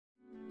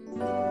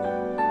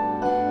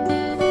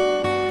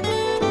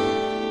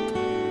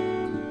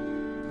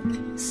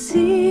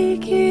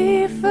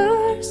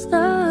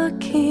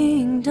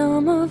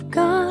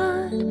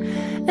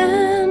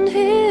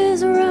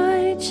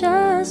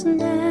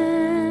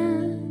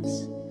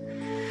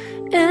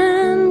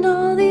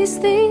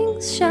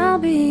shall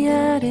be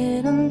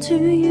added unto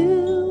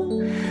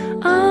you.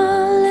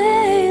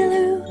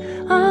 Alleluia,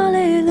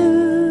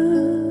 alleluia.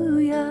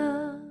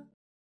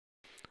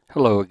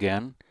 Hello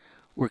again.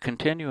 We're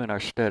continuing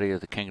our study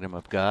of the Kingdom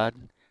of God.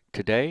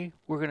 Today,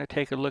 we're going to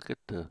take a look at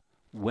the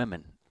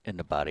women in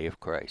the body of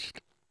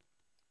Christ.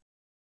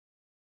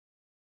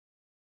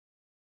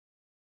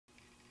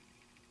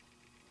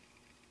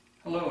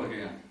 Hello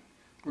again.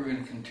 We're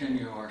going to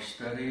continue our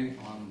study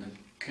on the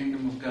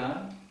Kingdom of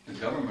God, the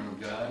government of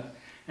God,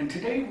 and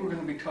today we're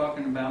going to be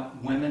talking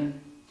about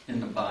women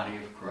in the body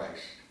of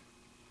Christ.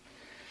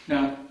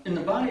 Now, in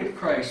the body of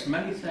Christ,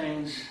 many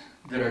things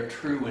that are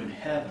true in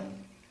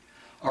heaven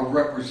are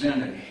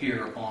represented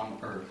here on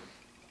earth.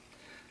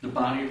 The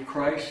body of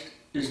Christ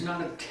is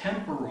not a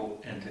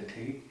temporal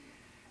entity,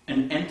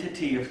 an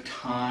entity of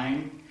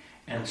time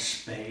and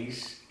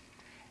space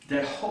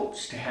that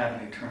hopes to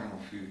have an eternal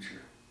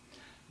future.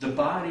 The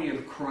body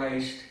of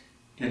Christ,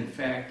 in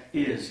fact,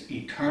 is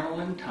eternal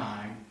in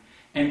time,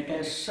 and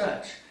as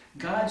such,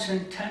 God's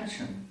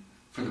intention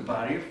for the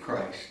body of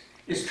Christ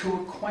is to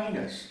acquaint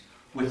us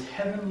with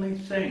heavenly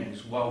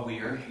things while we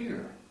are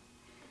here.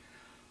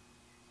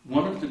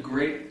 One of the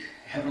great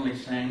heavenly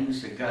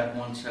things that God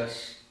wants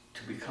us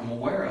to become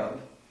aware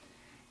of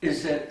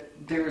is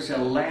that there is a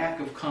lack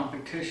of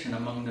competition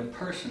among the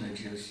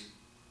personages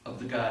of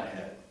the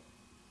Godhead.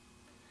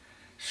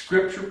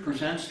 Scripture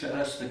presents to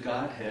us the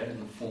Godhead in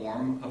the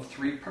form of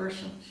three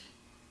persons: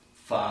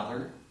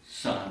 Father,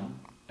 Son,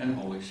 and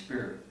Holy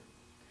Spirit.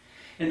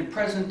 In the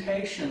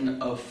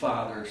presentation of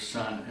Father,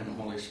 Son, and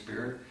Holy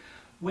Spirit,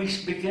 we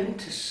begin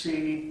to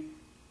see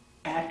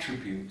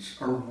attributes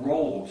or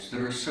roles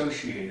that are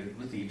associated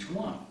with each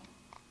one.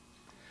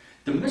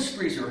 The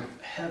mysteries of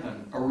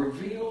heaven are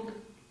revealed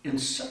in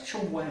such a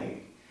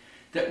way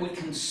that we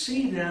can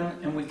see them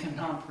and we can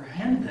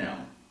comprehend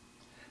them,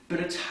 but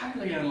it's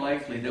highly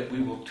unlikely that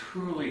we will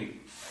truly,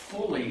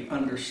 fully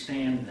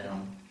understand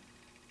them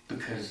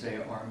because they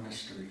are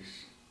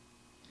mysteries.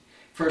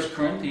 1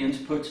 Corinthians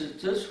puts it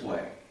this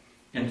way.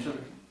 In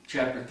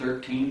chapter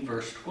 13,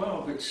 verse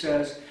 12, it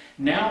says,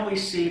 "Now we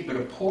see but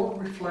a poor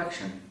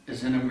reflection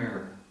as in a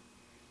mirror.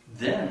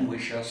 Then we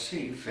shall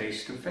see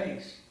face to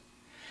face.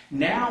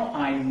 Now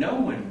I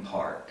know in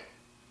part.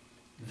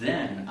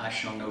 Then I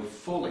shall know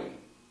fully,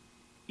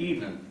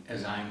 even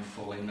as I am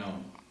fully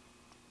known."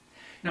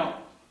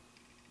 Now,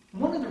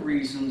 one of the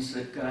reasons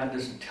that God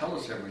doesn't tell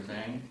us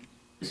everything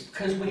is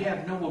because we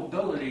have no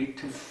ability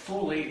to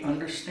fully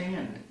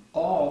understand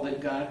all that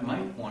God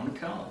might want to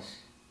tell us.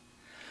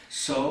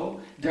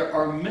 So, there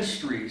are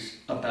mysteries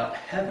about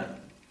heaven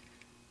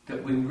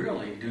that we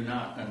really do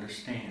not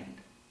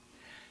understand.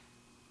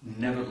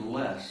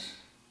 Nevertheless,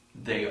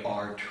 they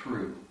are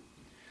true.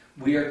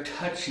 We are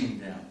touching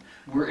them,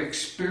 we're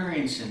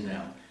experiencing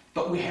them,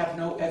 but we have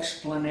no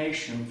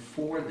explanation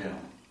for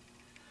them.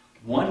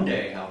 One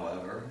day,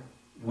 however,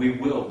 we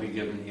will be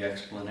given the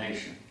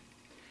explanation.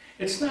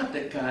 It's not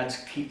that God's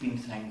keeping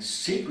things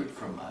secret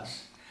from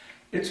us.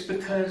 It's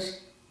because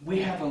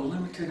we have a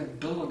limited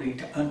ability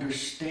to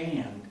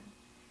understand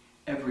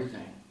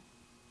everything.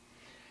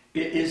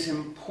 It is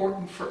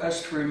important for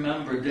us to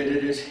remember that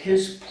it is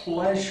His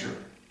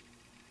pleasure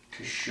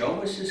to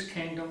show us His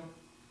kingdom,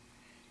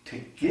 to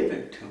give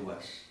it to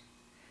us,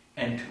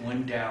 and to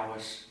endow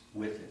us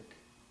with it.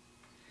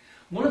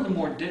 One of the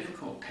more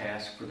difficult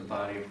tasks for the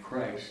body of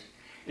Christ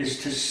is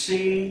to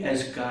see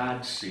as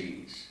God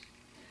sees.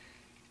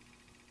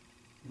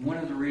 One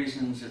of the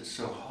reasons it's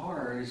so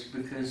hard is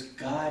because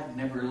God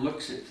never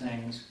looks at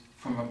things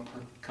from a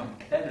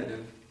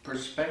competitive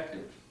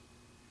perspective.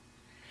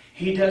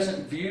 He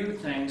doesn't view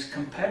things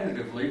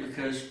competitively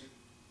because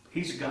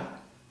He's God.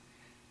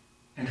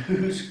 And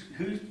who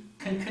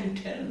can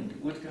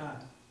contend with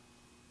God?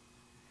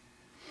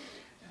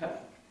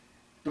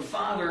 The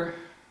Father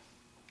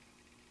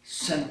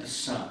sent the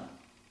Son,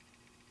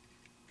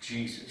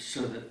 Jesus,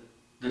 so that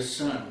the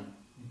Son,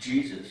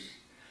 Jesus,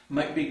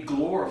 might be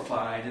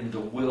glorified in the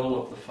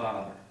will of the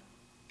Father.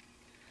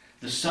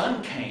 The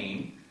Son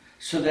came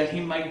so that He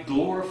might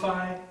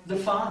glorify the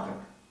Father.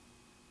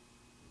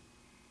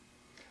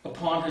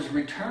 Upon His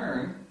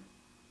return,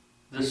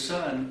 the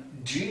Son,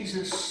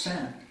 Jesus,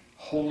 sent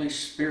Holy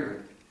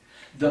Spirit,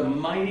 the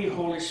mighty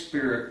Holy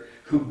Spirit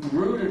who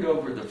brooded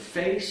over the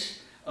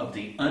face of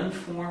the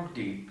unformed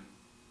deep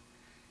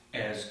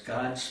as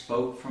God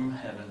spoke from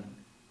heaven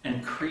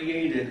and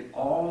created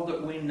all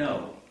that we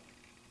know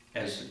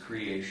as the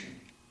creation.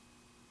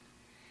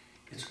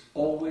 It's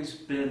always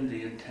been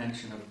the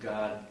intention of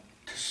God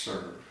to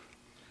serve.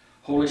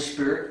 Holy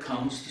Spirit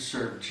comes to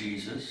serve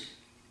Jesus.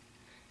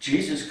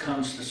 Jesus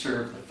comes to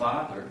serve the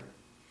Father.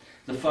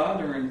 The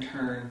Father, in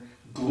turn,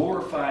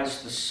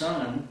 glorifies the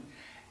Son,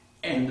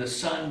 and the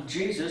Son,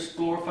 Jesus,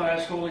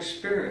 glorifies Holy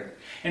Spirit.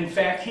 In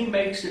fact, He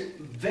makes it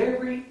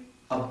very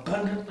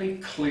abundantly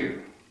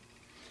clear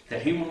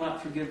that He will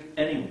not forgive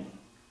anyone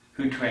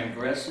who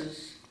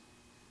transgresses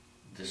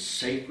the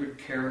sacred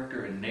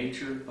character and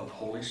nature of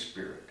Holy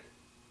Spirit.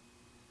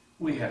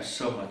 We have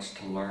so much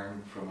to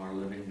learn from our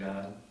living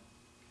God.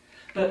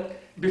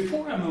 But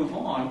before I move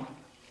on,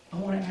 I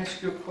want to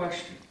ask you a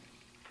question.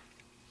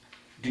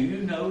 Do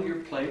you know your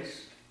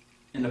place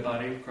in the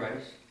body of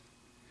Christ?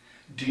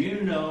 Do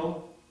you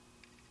know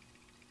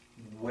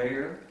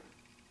where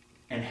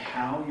and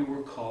how you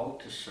were called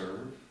to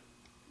serve?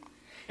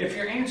 If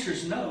your answer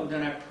is no,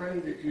 then I pray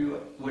that you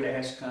would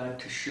ask God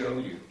to show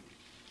you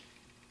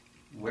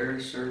where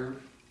to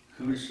serve,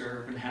 who to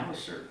serve, and how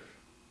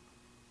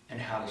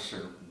to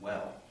serve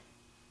well.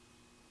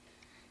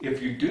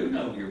 If you do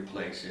know your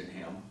place in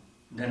Him,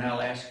 then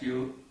I'll ask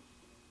you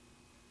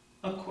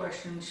a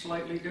question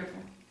slightly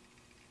different.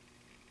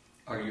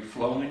 Are you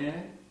flowing in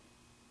it?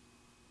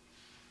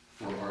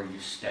 Or are you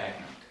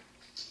stagnant?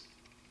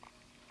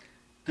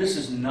 This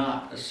is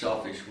not a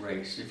selfish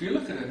race. If you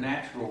look at a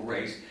natural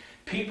race,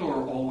 people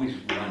are always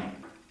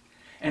running.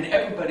 And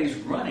everybody's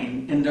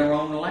running in their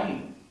own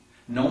lane.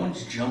 No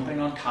one's jumping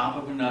on top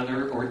of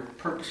another or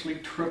purposely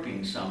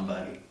tripping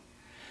somebody.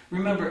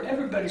 Remember,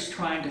 everybody's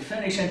trying to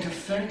finish and to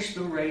finish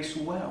the race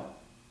well.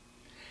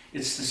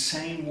 It's the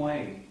same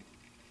way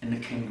in the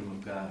kingdom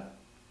of God.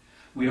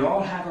 We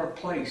all have our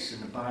place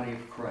in the body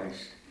of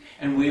Christ.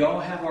 And we all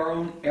have our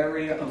own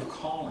area of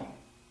calling.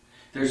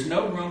 There's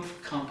no room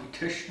for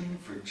competition,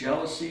 for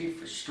jealousy,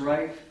 for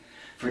strife,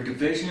 for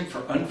division, for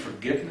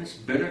unforgiveness,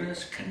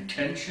 bitterness,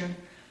 contention,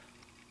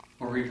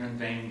 or even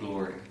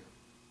vainglory.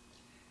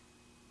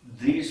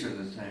 These are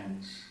the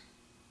things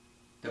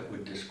that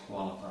would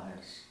disqualify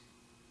us.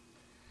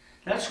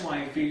 That's why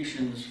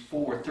Ephesians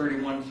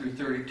 4:31 through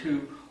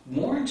 32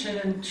 warns and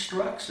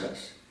instructs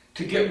us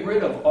to get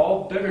rid of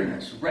all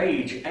bitterness,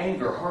 rage,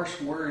 anger, harsh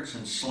words,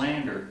 and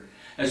slander,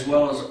 as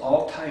well as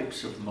all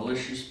types of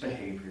malicious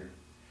behavior.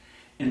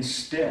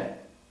 Instead,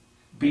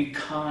 be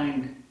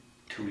kind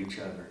to each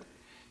other,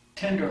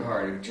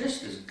 tender-hearted,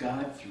 just as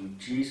God through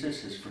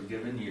Jesus has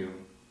forgiven you.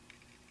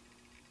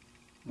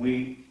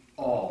 We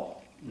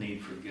all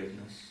need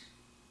forgiveness.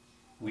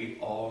 We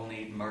all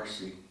need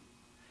mercy.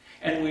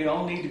 And we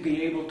all need to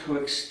be able to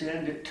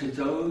extend it to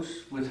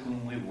those with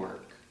whom we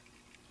work.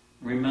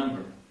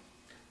 Remember,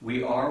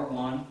 we are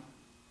one.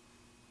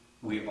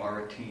 We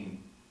are a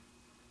team.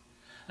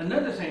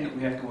 Another thing that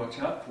we have to watch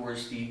out for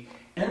is the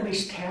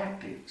enemy's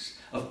tactics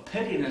of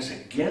pitting us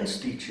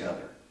against each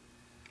other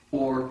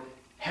or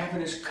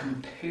having us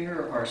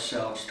compare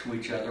ourselves to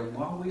each other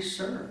while we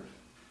serve.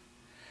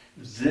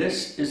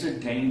 This is a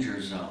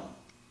danger zone.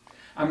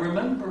 I'm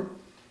remembered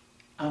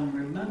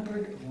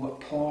of what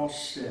Paul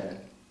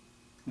said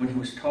when he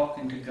was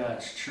talking to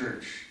God's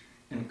church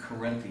in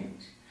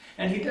Corinthians.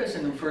 And he does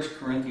it in 1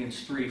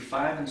 Corinthians 3,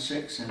 5 and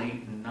 6 and 8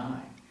 and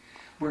 9,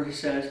 where he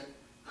says,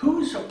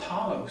 "Who is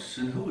Apollos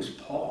and who is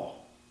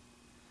Paul,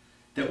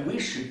 that we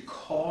should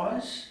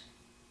cause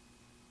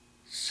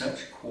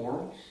such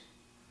quarrels?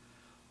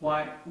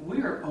 Why,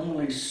 we are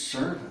only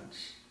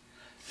servants.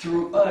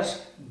 Through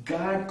us,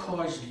 God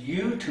caused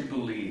you to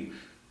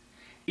believe.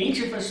 Each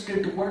of us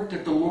did the work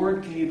that the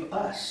Lord gave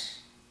us.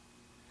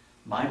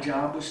 My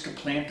job was to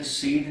plant the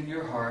seed in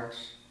your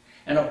hearts,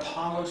 and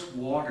Apollos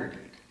watered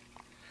it.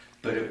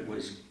 But it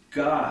was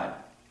God,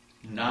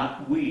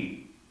 not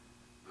we,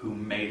 who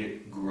made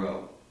it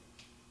grow.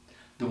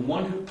 The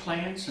one who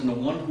plants and the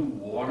one who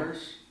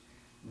waters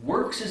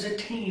works as a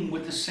team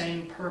with the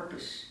same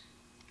purpose.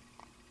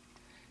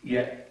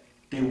 Yet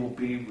they will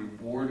be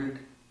rewarded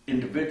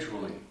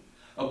individually,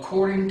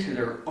 according to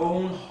their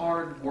own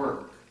hard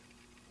work.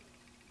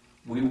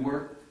 We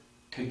work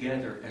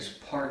together as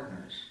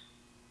partners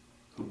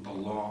who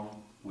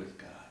belong with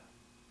God."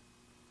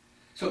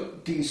 So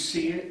do you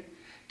see it?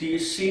 Do you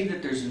see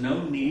that there's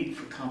no need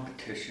for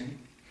competition?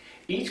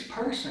 Each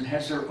person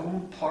has their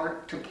own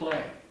part to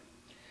play.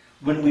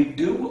 When we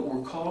do what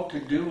we're called to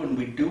do and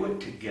we do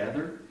it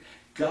together,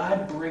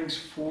 God brings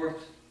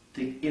forth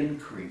the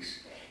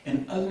increase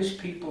in other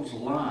people's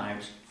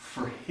lives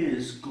for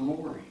His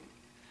glory.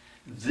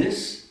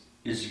 This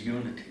is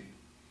unity.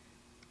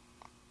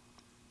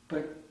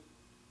 But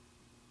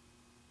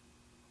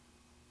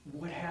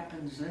what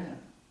happens then?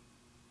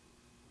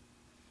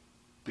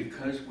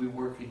 Because we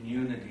work in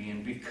unity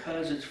and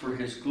because it's for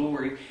His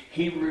glory,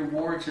 He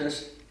rewards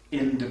us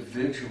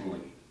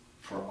individually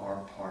for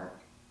our part.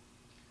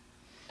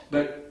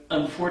 But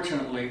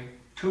unfortunately,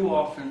 too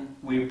often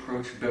we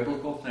approach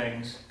biblical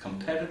things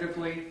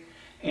competitively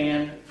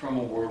and from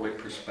a worldly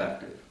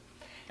perspective.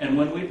 And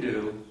when we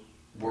do,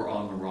 we're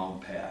on the wrong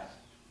path.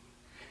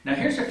 Now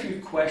here's a few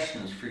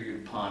questions for you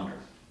to ponder.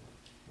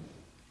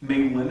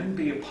 May women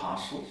be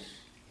apostles?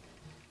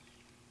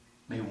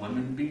 May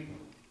women be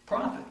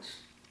prophets?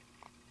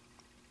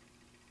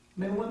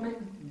 May women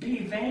be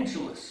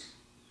evangelists,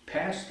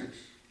 pastors,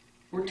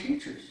 or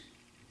teachers?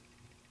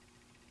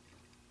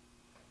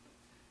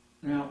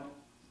 Now,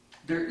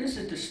 there is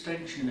a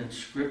distinction in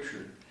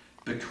Scripture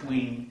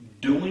between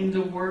doing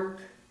the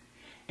work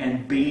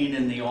and being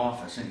in the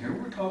office. And here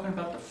we're talking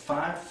about the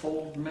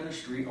fivefold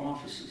ministry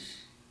offices.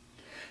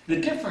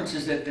 The difference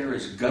is that there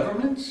is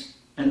governments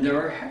and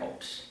there are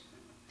helps.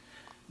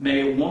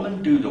 May a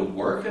woman do the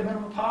work of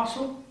an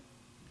apostle?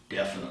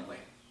 Definitely.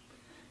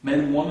 May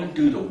a woman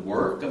do the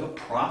work of a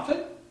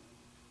prophet?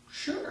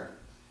 Sure.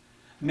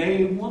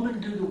 May a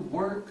woman do the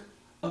work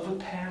of a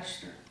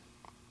pastor?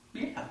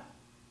 Yeah.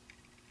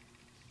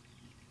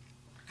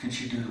 Can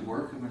she do the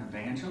work of an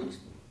evangelist?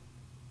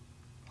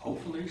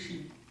 Hopefully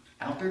she's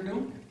out there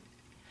doing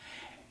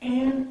it.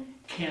 And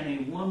can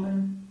a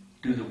woman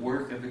do the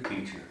work of a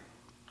teacher?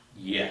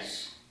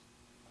 Yes.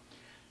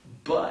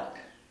 But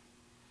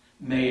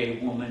may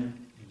a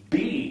woman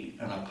be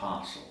an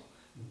apostle,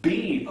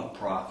 be a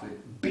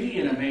prophet, be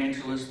an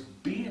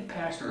evangelist, be a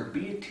pastor, or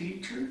be a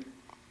teacher?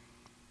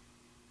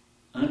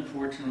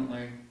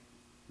 Unfortunately,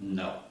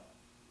 no.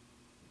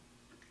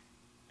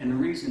 And the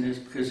reason is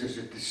because there's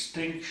a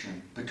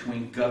distinction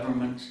between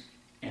governments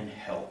and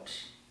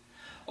helps.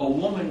 A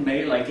woman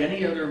may, like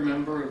any other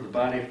member of the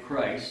body of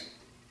Christ,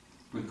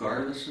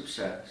 regardless of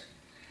sex,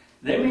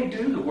 they may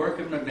do the work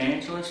of an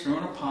evangelist or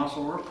an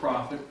apostle or a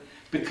prophet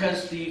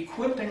because the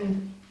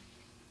equipping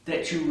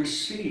that you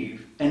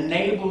receive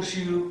enables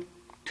you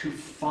to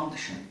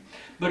function.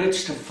 But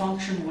it's to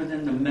function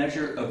within the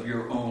measure of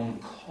your own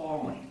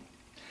calling.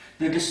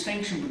 The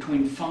distinction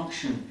between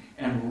function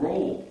and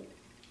role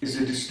is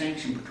a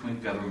distinction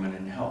between government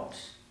and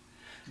helps.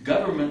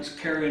 Governments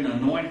carry an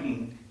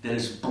anointing that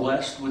is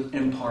blessed with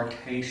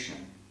impartation.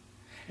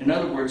 In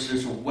other words,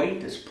 there's a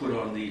weight that's put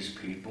on these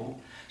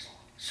people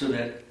so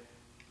that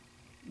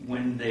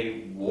when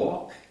they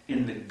walk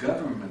in the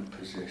government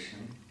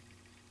position,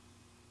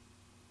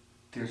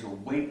 there's a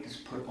weight that's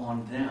put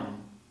on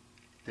them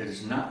that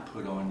is not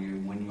put on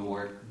you when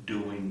you're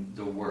doing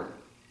the work.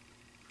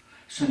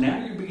 So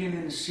now you're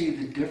beginning to see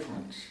the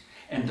difference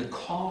and the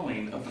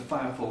calling of the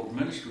fivefold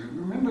ministry.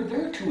 Remember,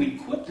 they're to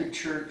equip the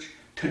church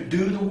to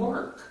do the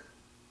work.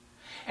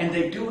 And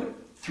they do it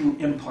through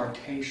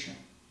impartation.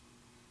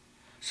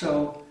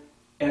 So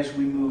as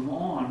we move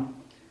on,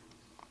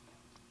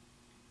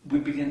 we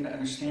begin to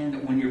understand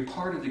that when you're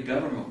part of the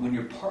government, when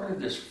you're part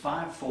of this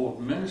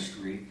fivefold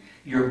ministry,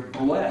 you're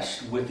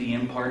blessed with the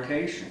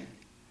impartation.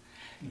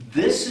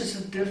 This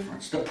is the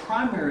difference, the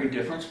primary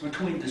difference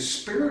between the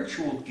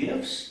spiritual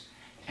gifts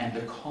and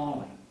the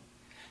calling.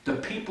 The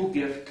people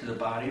gift to the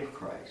body of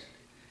Christ,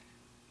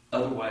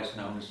 otherwise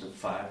known as the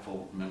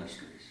fivefold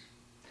ministries.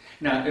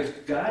 Now,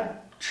 if God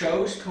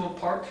chose to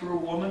impart through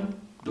a woman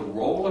the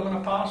role of an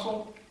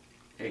apostle,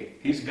 hey,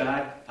 he's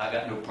God, I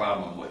got no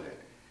problem with it.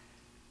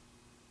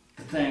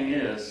 The thing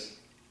is,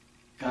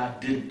 God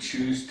didn't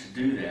choose to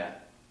do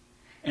that.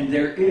 And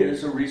there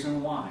is a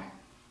reason why.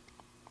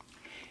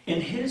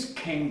 In his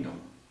kingdom,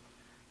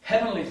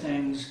 heavenly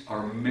things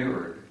are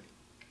mirrored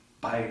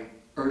by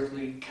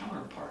earthly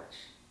counterparts.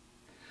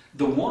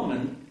 The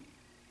woman,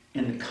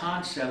 in the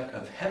concept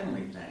of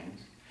heavenly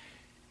things,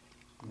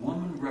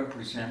 woman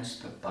represents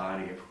the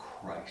body of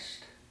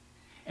Christ.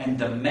 And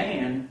the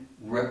man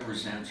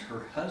represents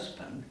her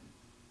husband,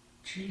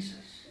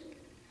 Jesus.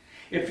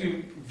 If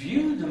you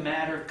view the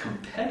matter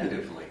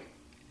competitively,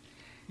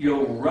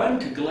 you'll run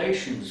to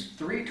Galatians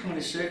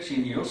 3:26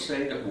 and you'll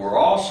say that we're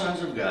all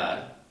sons of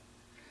God,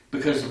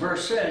 because the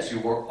verse says you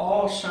were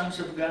all sons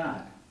of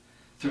God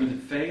through the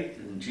faith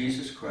in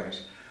Jesus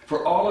Christ.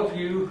 For all of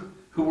you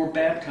who were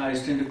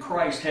baptized into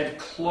Christ have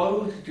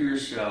clothed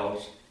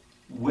yourselves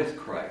with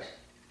Christ.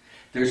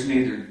 There's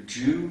neither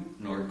Jew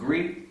nor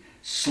Greek,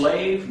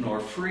 slave nor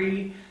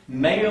free,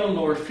 male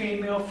nor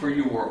female, for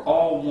you are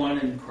all one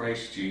in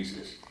Christ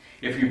Jesus.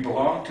 If you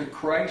belong to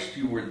Christ,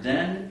 you were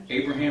then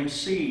Abraham's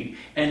seed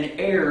and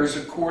heirs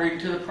according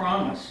to the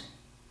promise.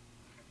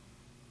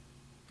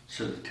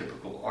 So the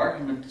typical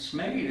argument that's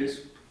made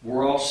is,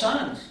 we're all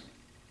sons.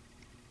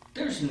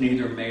 There's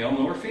neither male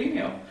nor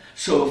female.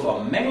 So if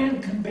a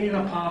man can be an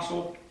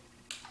apostle,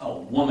 a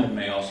woman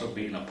may also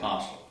be an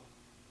apostle.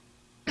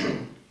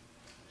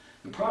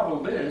 The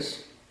problem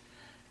is,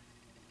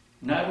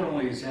 not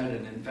only is that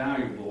an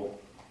invaluable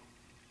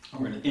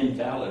or an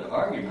invalid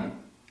argument,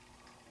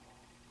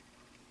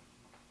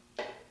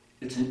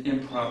 it's an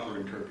improper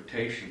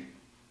interpretation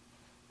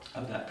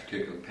of that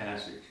particular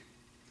passage.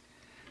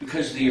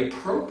 Because the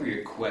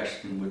appropriate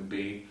question would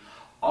be,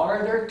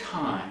 are there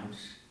times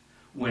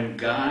when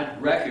God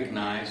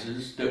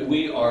recognizes that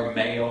we are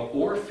male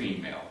or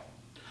female?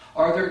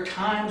 Are there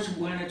times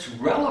when it's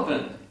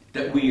relevant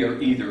that we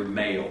are either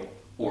male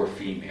or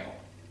female?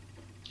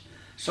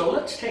 So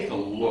let's take a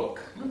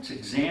look. Let's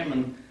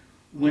examine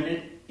when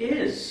it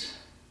is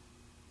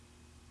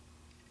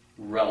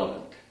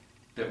relevant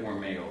that we're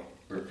male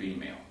or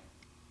female.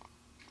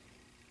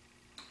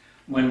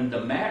 When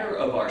the matter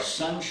of our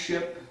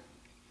sonship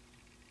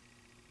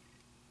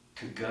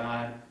to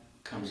God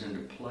comes into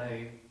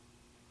play,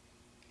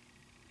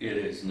 it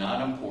is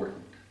not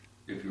important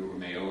if you were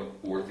male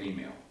or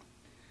female.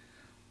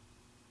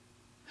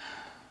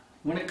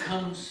 When it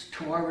comes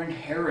to our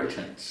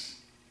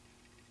inheritance,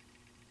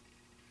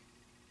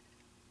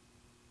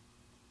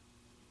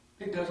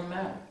 it doesn't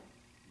matter,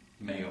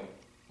 male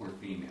or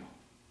female.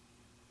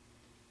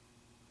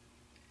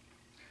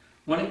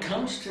 When it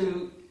comes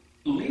to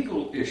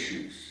legal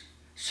issues,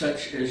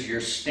 such as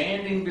your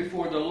standing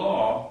before the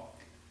law,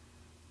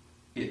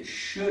 it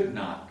should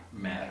not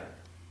matter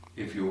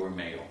if you are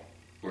male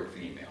or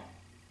female.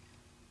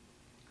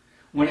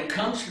 When it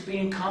comes to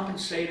being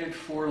compensated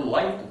for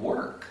light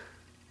work,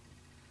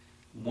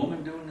 a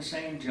woman doing the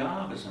same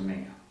job as a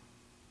man.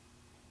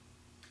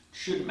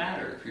 Shouldn't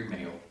matter if you're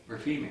male or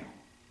female.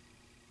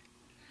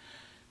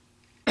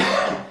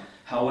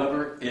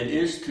 However, it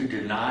is to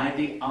deny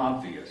the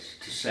obvious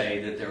to say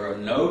that there are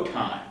no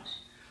times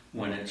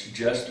when it's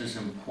just as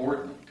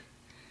important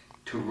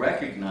to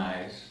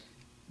recognize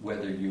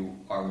whether you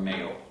are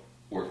male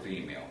or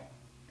female.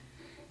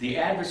 The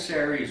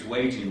adversary is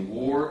waging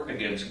war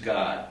against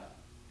God,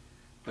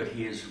 but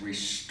he is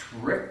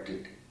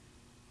restricted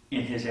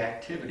in his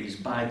activities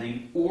by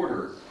the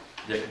order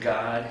that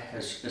God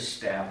has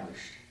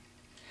established.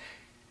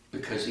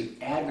 Because the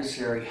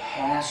adversary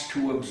has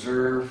to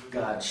observe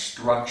God's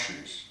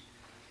structures.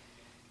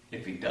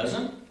 If he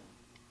doesn't,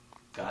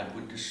 God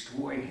would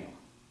destroy him.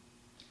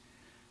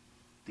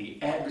 The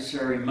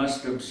adversary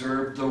must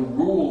observe the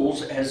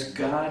rules as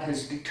God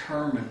has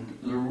determined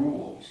the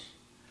rules.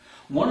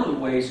 One of the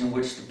ways in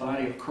which the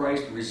body of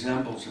Christ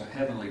resembles a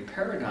heavenly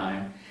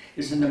paradigm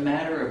is in the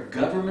matter of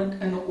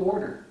government and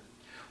order.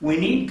 We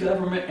need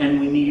government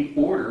and we need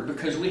order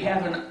because we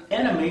have an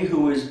enemy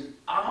who is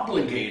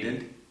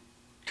obligated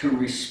to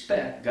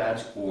respect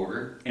God's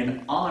order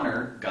and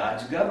honor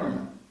God's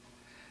government.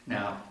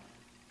 Now,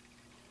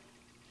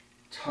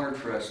 it's hard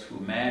for us to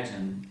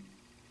imagine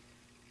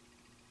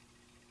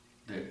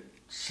that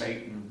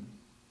Satan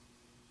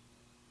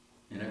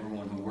and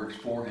everyone who works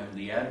for him,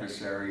 the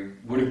adversary,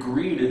 would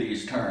agree to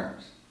these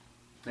terms.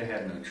 They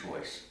had no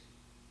choice.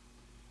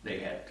 They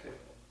had to.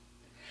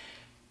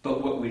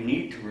 But what we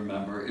need to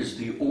remember is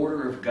the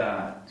order of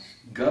God's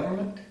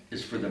government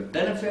is for the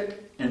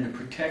benefit and the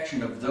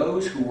protection of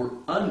those who were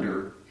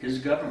under his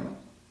government.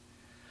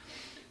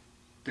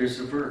 There's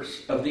a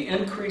verse, of the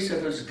increase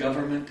of his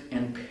government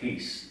and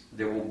peace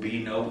there will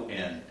be no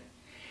end.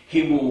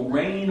 He will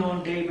reign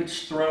on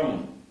David's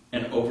throne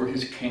and over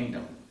his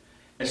kingdom,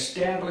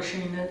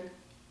 establishing it,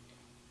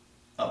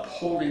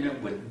 upholding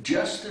it with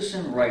justice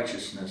and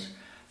righteousness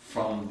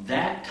from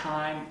that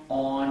time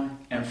on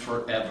and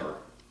forever.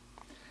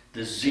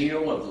 The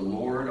zeal of the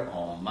Lord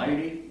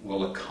Almighty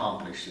will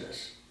accomplish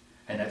this.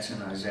 And that's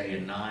in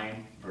Isaiah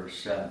 9, verse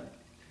 7.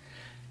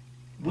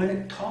 When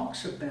it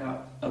talks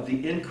about of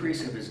the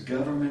increase of his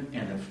government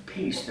and of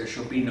peace, there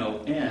shall be no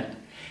end,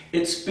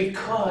 it's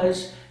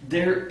because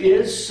there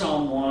is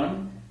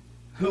someone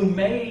who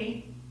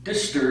may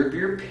disturb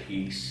your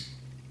peace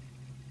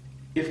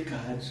if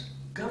God's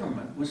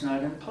government was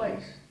not in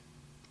place.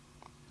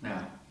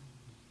 Now,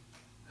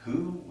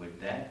 who would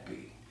that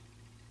be?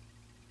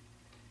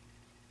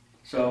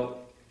 So,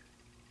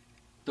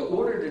 the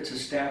order that's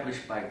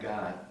established by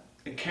God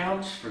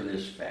accounts for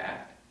this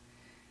fact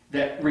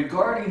that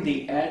regarding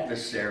the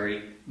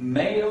adversary,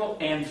 male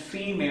and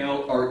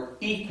female are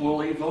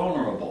equally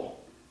vulnerable.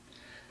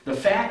 The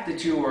fact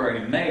that you are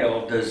a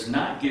male does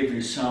not give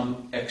you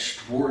some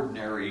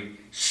extraordinary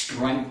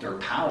strength or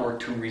power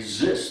to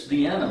resist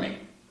the enemy.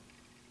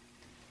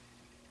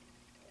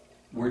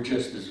 We're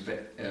just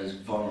as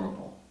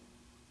vulnerable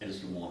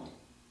as the woman.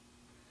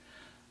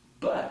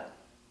 But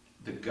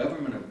the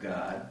government of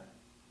God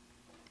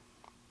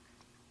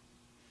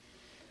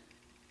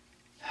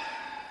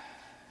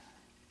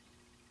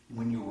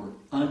when you were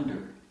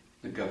under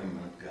the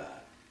government of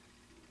God,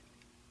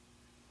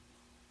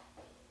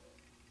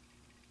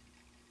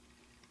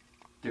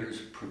 there's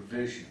a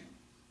provision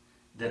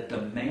that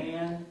the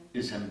man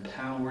is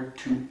empowered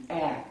to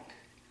act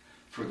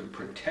for the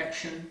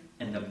protection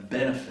and the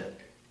benefit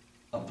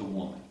of the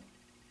woman.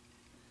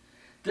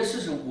 This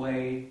is a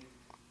way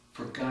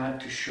for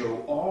God to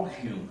show all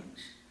humans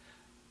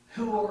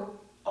who are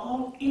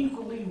all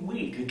equally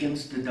weak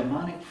against the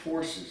demonic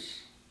forces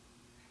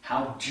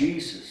how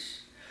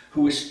Jesus,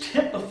 who is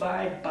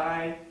typified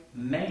by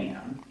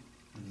man,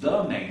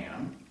 the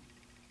male,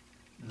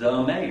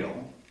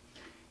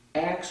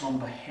 acts on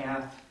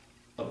behalf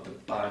of the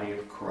body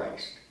of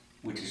Christ,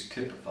 which is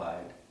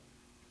typified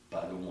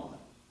by the woman.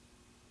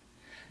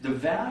 The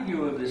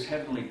value of this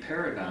heavenly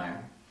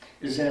paradigm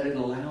is that it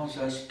allows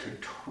us to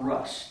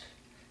trust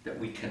that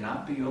we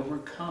cannot be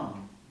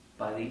overcome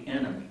by the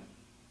enemy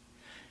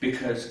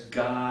because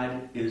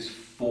God is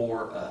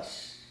for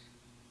us.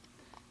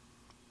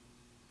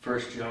 1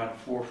 John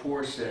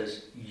 4:4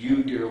 says,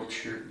 you,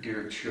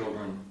 dear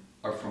children,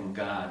 are from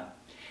God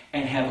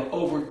and have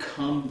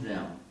overcome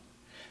them,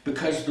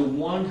 because the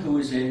one who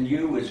is in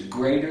you is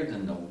greater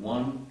than the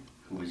one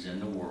who is in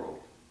the world.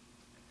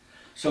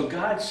 So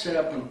God set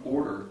up an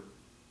order,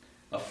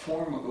 a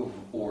form of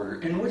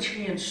order, in which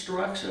he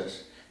instructs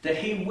us that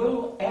he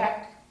will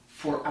act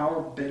for our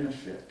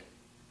benefit,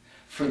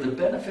 for the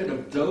benefit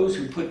of those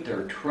who put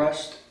their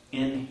trust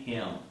in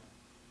him.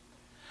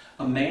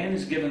 A man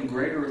is given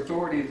greater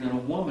authority than a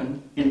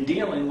woman in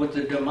dealing with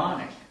the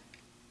demonic,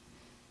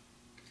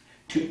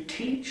 to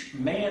teach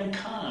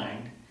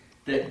mankind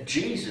that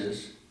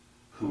Jesus,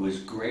 who is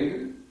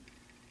greater,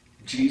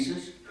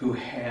 Jesus, who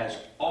has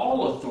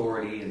all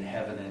authority in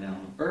heaven and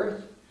on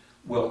earth,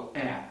 will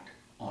act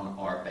on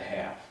our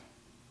behalf.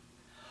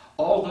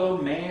 Although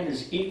man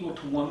is equal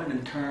to woman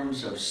in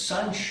terms of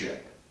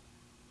sonship,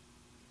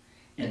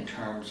 in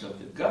terms of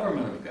the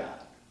government of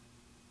God,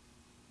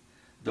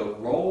 the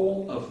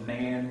role of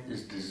man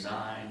is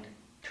designed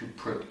to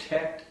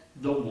protect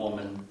the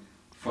woman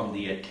from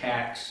the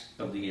attacks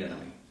of the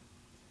enemy.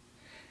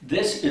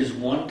 This is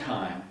one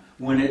time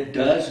when it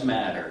does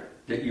matter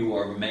that you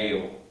are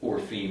male or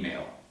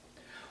female.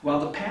 While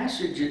the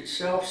passage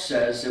itself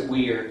says that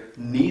we are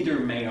neither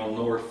male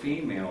nor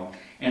female,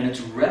 and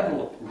it's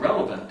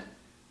relevant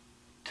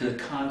to the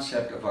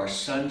concept of our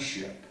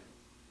sonship,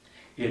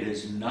 it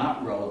is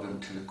not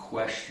relevant to the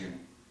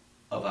question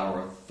of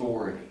our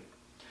authority,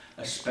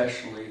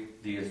 especially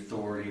the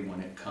authority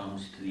when it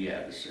comes to the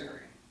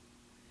adversary.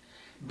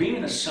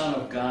 Being a son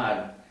of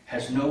God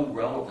has no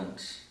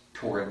relevance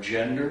to our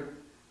gender,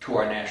 to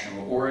our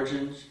national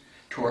origins,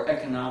 to our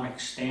economic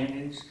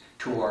standings,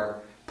 to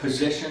our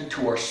position,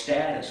 to our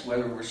status,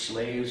 whether we're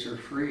slaves or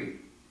free.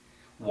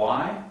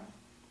 Why?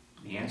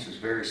 The answer is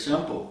very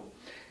simple.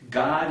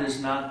 God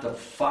is not the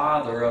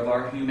father of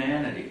our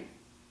humanity.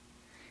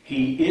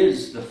 He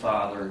is the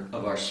father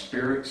of our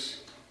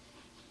spirits,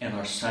 and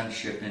our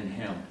sonship in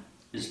him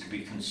is to be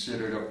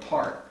considered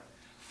apart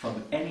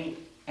from any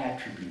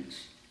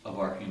attributes of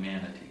our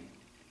humanity.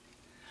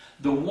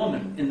 The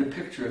woman in the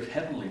picture of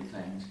heavenly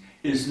things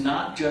is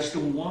not just a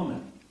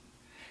woman.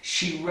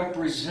 She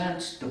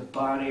represents the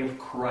body of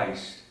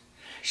Christ.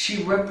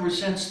 She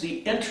represents the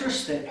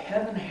interest that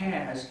heaven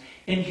has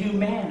in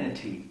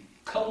humanity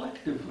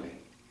collectively.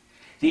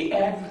 The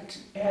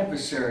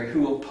adversary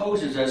who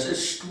opposes us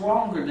is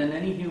stronger than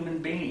any human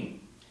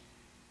being.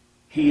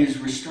 He is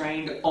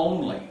restrained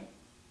only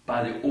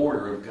by the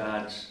order of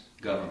God's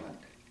government.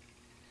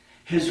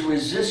 His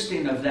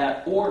resisting of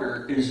that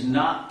order is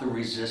not the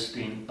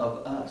resisting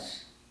of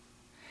us.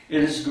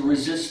 It is the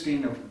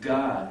resisting of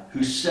God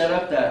who set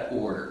up that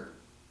order.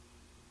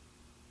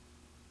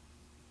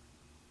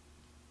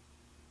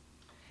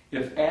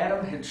 If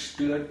Adam had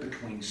stood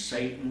between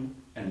Satan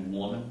and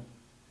woman,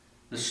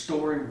 the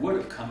story would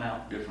have come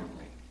out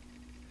differently.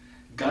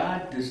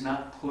 God does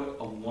not put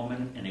a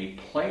woman in a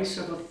place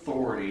of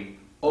authority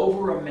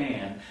over a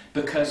man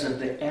because of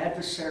the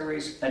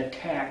adversary's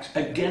attacks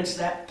against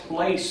that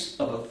place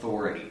of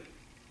authority.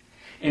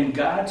 In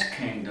God's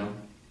kingdom,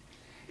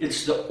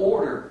 it's the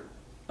order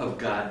of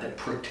God that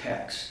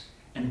protects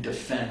and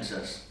defends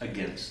us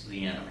against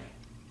the enemy.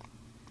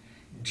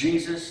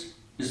 Jesus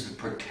is the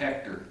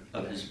protector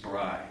of his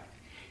bride.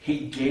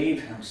 He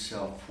gave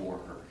himself for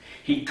her.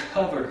 He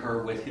covered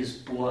her with his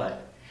blood.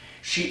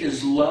 She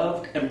is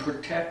loved and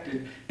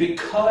protected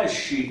because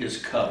she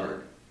is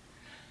covered.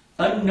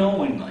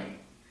 Unknowingly,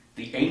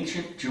 the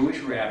ancient Jewish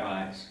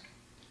rabbis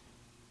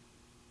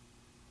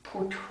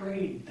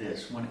portrayed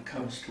this when it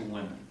comes to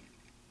women.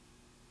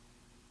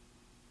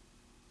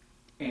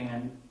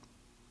 And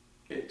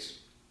it's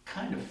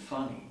kind of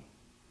funny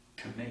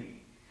to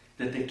me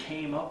that they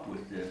came up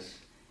with this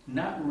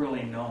not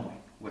really knowing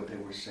what they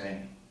were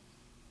saying.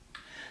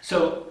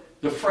 So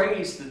the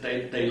phrase that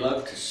they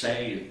love to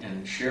say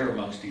and share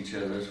amongst each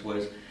other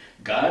was,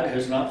 God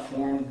has not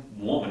formed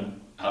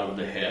woman out of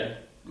the head,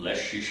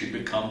 lest she should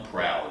become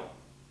proud,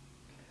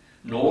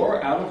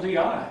 nor out of the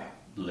eye,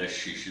 lest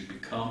she should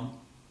become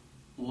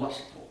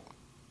lustful,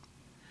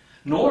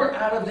 nor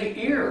out of the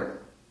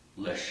ear,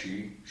 lest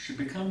she should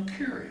become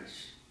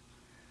curious,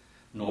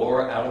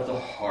 nor out of the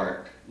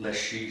heart,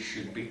 lest she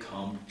should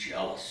become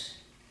jealous,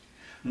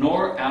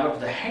 nor out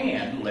of the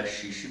hand, lest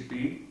she should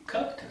be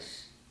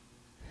covetous,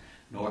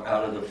 nor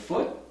out of the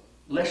foot,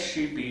 lest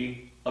she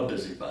be a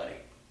busybody.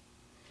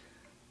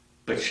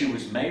 But she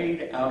was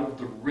made out of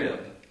the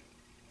rib,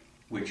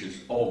 which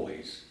is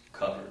always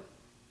covered.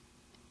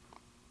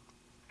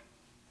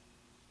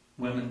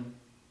 Women,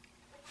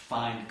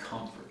 find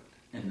comfort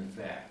in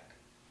the fact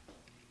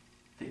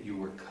that you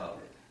were covered.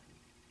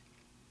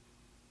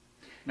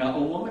 Now,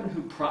 a woman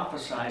who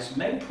prophesies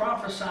may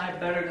prophesy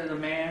better than a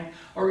man,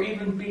 or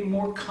even be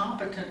more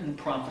competent in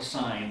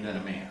prophesying than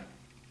a man.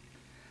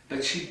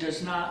 But she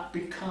does not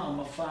become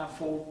a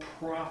fivefold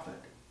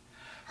prophet.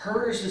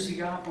 Hers is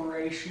the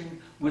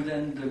operation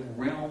within the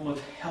realm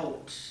of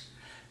helps,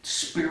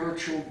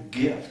 spiritual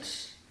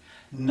gifts,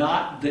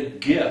 not the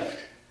gift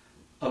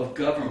of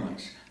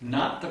governments,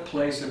 not the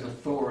place of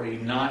authority,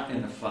 not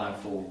in the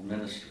fivefold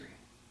ministry.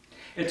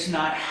 It's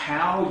not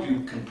how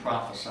you can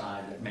prophesy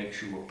that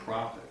makes you a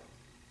prophet.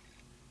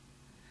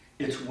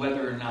 It's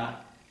whether or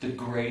not the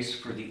grace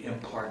for the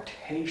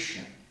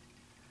impartation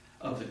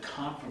of the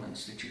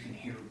confidence that you can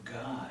hear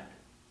God,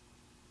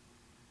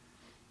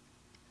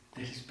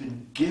 that has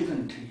been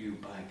given to you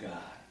by God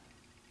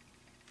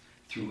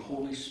through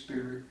Holy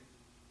Spirit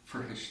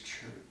for his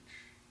church.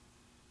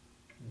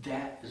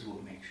 That is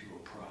what makes you a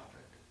prophet.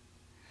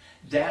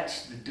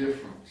 That's the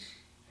difference.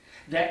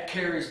 That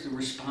carries the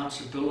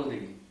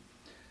responsibility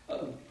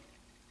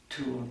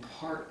to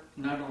impart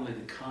not only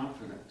the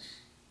confidence,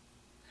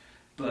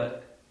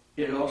 but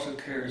it also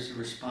carries the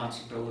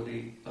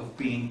responsibility of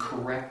being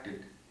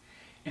corrected,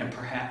 and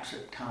perhaps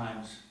at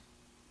times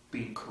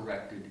being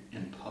corrected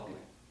in public.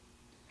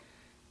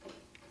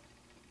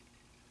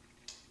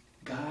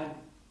 God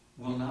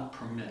will not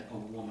permit a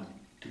woman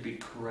to be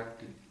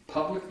corrected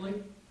publicly,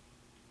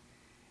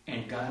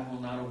 and God will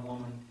not a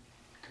woman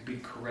to be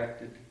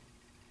corrected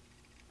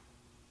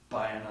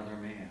by another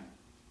man.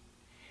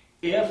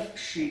 If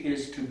she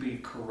is to be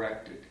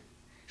corrected,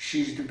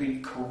 she's to be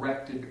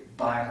corrected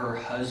by her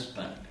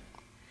husband.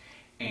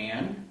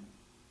 And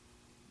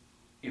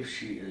if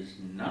she is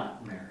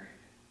not married,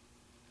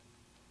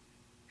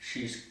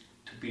 she's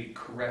to be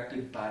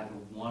corrected by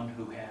the one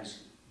who has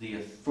the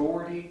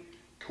authority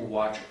to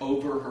watch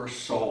over her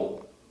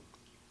soul.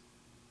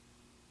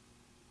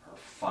 Her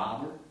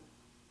father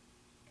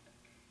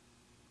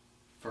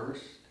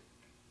first,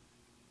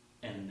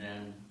 and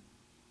then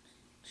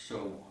so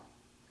on.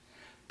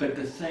 But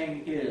the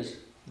thing is,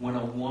 when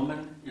a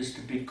woman is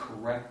to be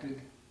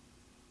corrected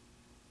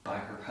by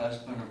her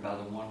husband or by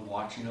the one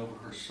watching over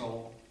her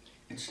soul,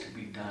 it's to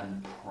be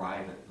done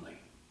privately.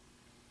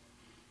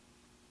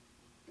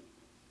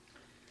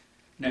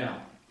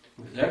 Now,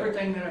 with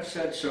everything that I've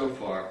said so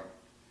far,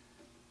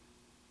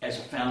 as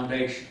a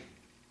foundation,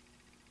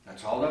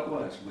 that's all that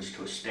was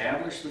to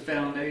establish the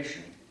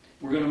foundation.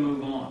 We're going to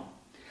move on.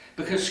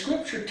 Because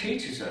Scripture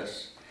teaches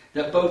us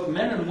that both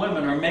men and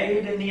women are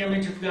made in the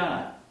image of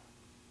God.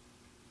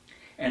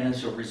 And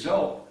as a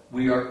result,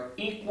 we are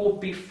equal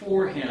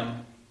before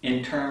Him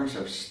in terms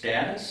of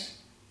status,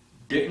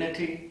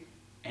 dignity,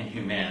 and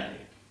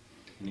humanity.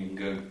 And you can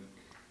go to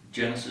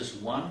Genesis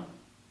 1,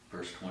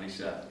 verse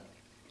 27.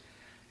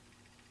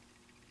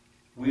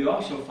 We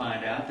also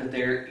find out that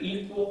they are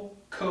equal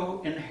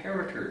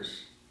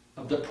co-inheritors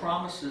of the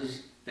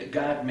promises that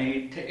God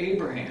made to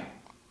Abraham.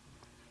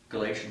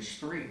 Galatians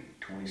 3,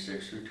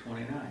 26 through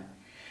 29.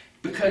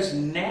 Because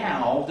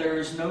now there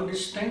is no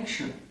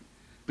distinction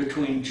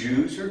between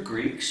Jews or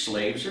Greeks,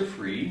 slaves or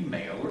free,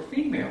 male or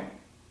female.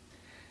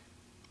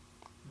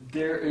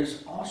 There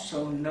is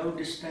also no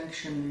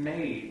distinction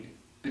made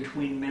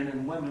between men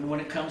and women when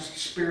it comes to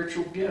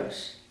spiritual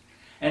gifts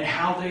and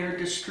how they are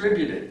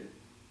distributed.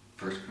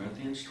 1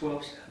 Corinthians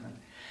 12:7.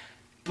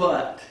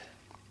 But,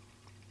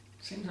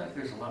 seems like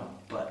there's a lot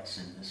of buts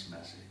in this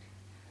message.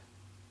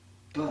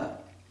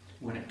 But,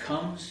 when it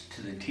comes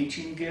to the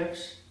teaching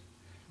gifts,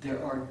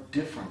 there are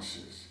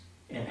differences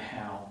in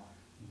how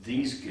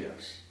these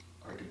gifts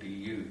are to be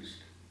used.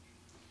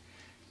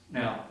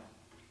 Now,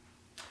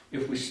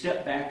 if we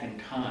step back in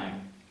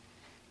time,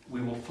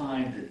 we will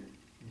find that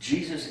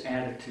Jesus'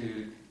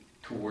 attitude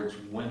towards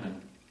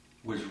women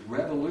was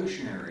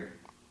revolutionary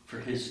for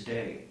his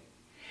day.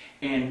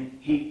 And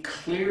he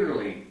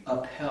clearly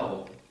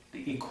upheld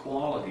the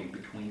equality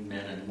between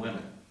men and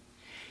women.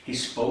 He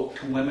spoke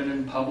to women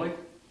in public.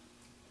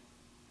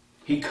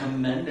 He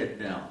commended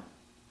them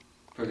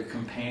for the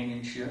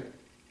companionship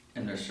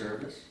in their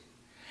service.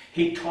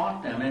 He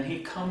taught them, and he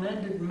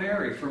commended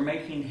Mary for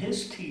making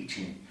his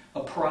teaching a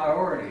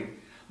priority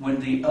when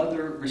the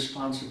other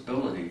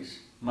responsibilities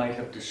might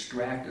have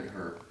distracted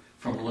her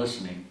from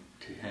listening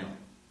to him.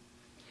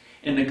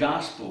 In the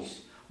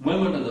Gospels,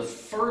 women are the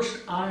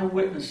first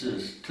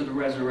eyewitnesses to the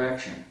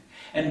resurrection,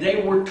 and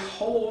they were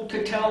told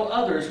to tell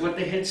others what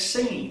they had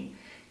seen.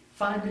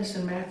 Find this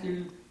in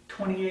Matthew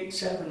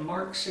 28:7,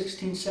 Mark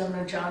 16:7,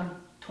 and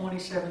John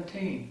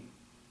 20:17.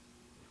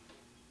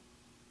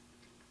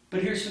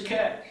 But here's the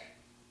catch.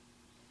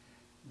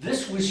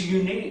 This was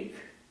unique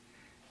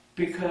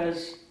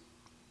because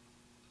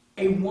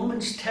a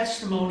woman's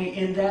testimony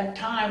in that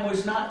time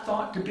was not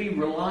thought to be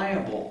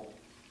reliable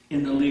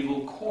in the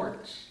legal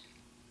courts.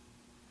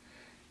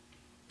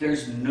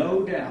 There's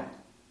no doubt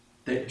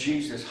that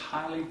Jesus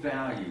highly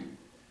valued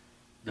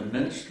the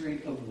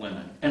ministry of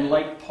women. And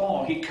like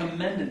Paul, he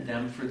commended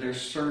them for their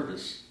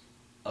service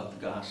of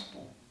the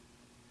gospel.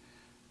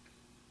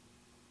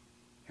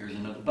 Here's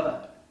another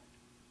but.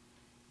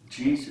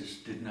 Jesus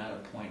did not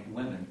appoint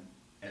women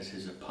as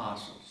his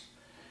apostles.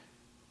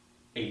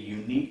 A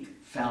unique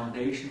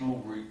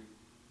foundational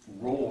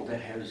role that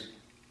has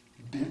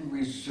been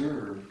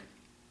reserved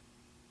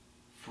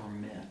for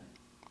men.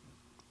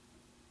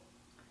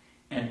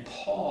 And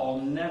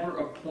Paul never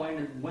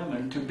appointed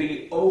women to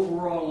be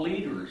overall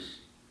leaders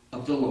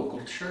of the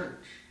local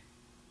church.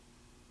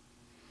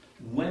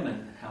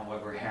 Women,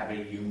 however, have a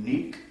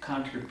unique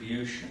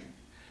contribution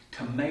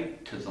to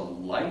make to the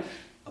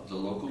life of the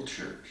local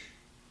church,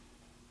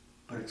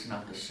 but it's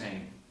not the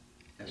same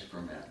as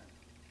for men.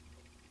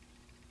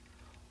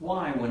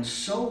 Why, when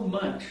so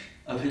much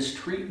of his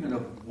treatment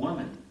of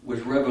women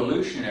was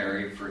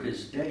revolutionary for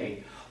his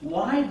day,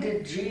 why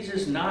did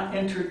Jesus not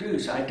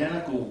introduce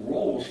identical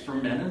roles for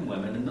men and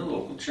women in the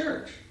local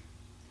church?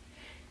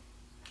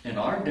 In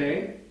our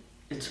day,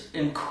 it's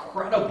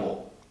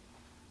incredible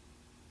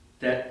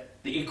that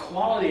the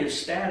equality of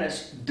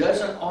status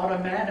doesn't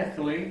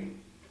automatically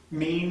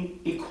mean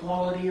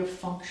equality of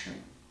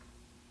function.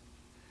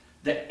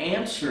 The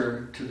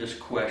answer to this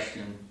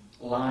question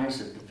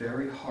lies at the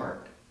very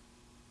heart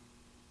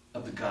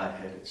of the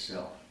Godhead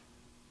itself.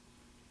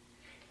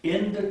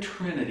 In the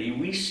Trinity,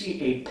 we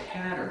see a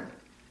pattern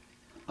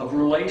of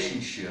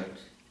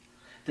relationships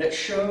that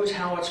shows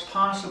how it's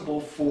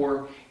possible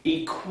for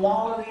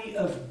equality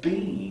of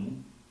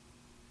being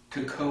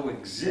to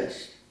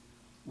coexist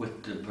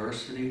with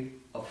diversity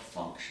of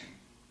function.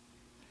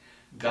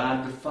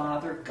 God the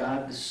Father,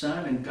 God the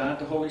Son, and God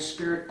the Holy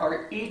Spirit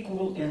are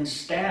equal in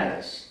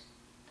status,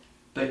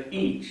 but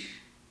each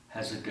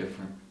has a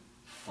different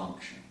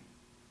function.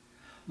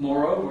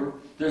 Moreover,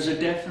 there's a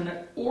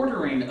definite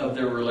ordering of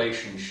their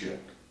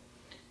relationship.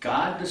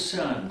 God the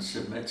Son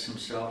submits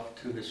himself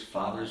to his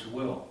Father's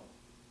will.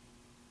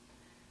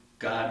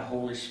 God,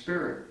 Holy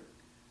Spirit,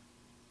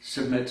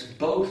 submits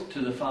both to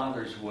the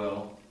Father's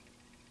will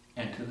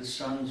and to the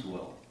Son's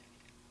will.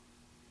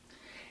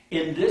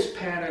 In this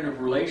pattern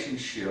of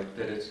relationship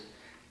that is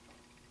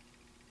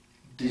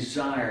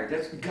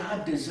desired,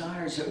 God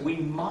desires that we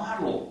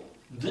model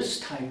this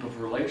type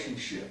of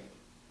relationship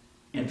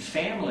in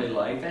family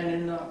life and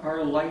in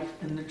our life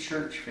in the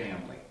church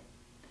family,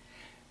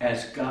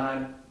 as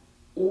God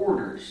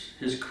orders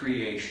his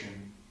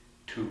creation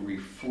to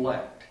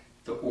reflect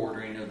the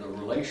ordering of the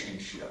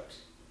relationships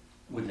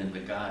within the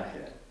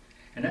Godhead.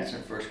 And that's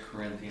in 1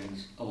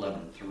 Corinthians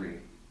 11:3.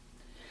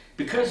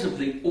 Because of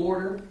the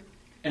order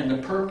and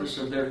the purpose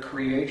of their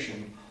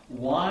creation,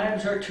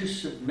 wives are to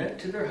submit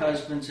to their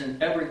husbands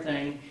in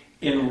everything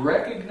in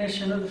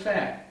recognition of the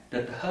fact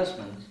that the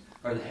husbands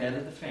are the head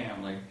of the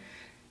family,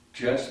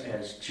 just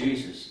as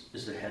Jesus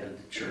is the head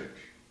of the church.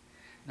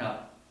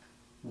 Now,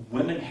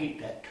 women hate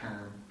that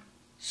term,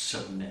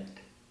 submit.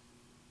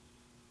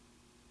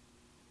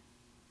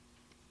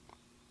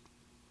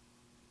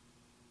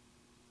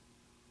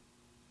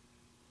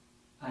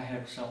 I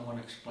had someone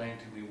explain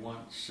to me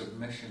once,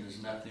 submission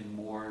is nothing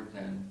more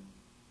than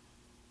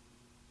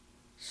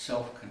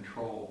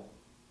self-control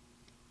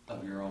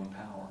of your own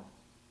power.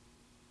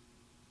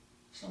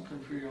 Something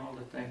for you all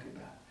to think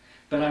about.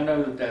 But I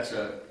know that that's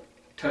a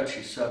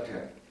touchy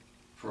subject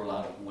for a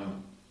lot of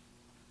women,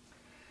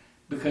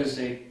 because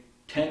they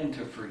tend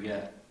to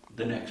forget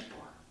the next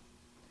part,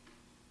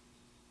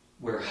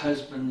 where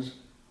husbands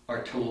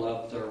are to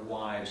love their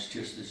wives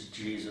just as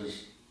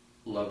Jesus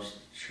loves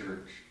the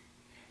church,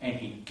 and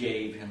he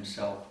gave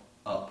himself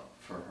up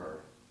for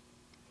her.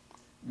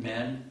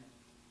 Men,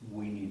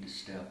 we need to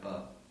step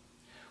up.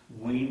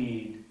 We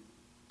need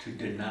to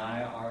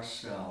deny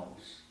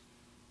ourselves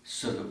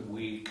so that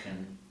we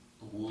can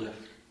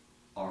lift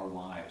our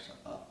wives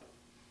up.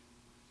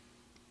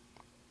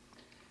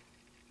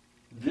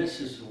 This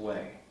is the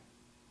way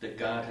that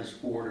God has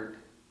ordered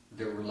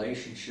their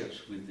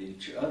relationships with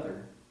each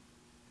other,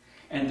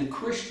 and the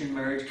Christian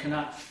marriage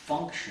cannot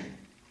function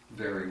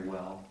very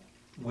well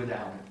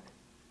without it.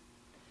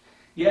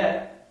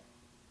 Yet,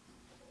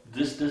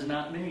 this does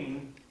not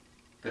mean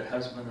that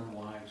husband and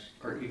wives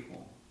are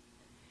equal.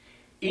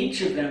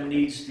 Each of them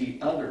needs the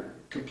other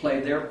to play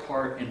their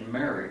part in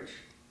marriage.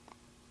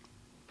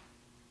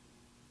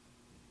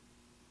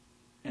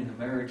 And the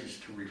marriage is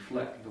to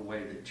reflect the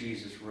way that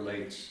Jesus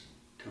relates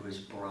to his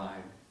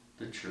bride,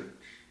 the church.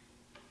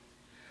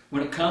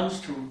 When it comes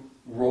to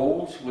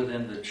roles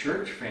within the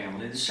church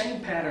family, the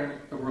same pattern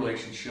of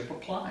relationship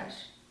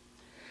applies.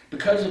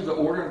 Because of the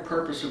order and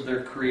purpose of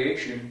their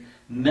creation,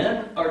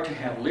 men are to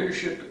have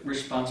leadership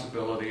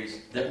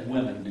responsibilities that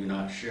women do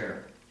not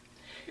share.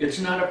 It's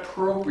not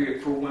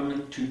appropriate for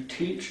women to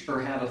teach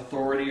or have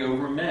authority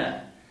over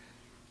men.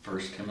 1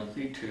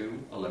 Timothy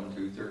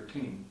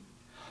 2:11-13.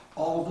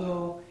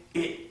 Although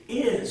it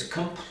is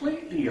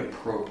completely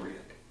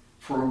appropriate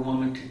for a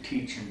woman to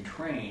teach and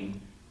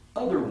train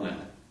other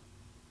women.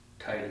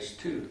 Titus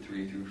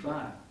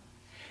 2:3-5.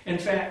 In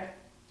fact,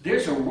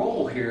 there's a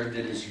role here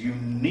that is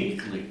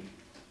uniquely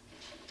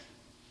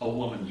a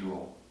woman's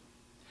role.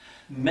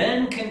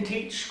 Men can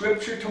teach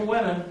Scripture to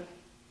women,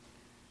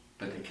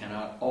 but they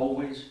cannot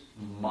always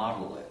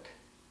model it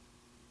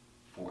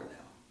for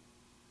them.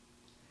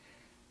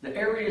 The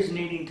areas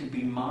needing to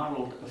be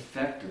modeled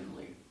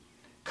effectively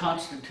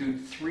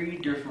constitute three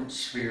different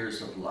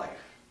spheres of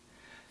life.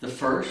 The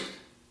first,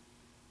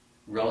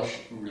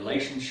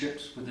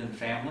 relationships within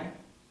family.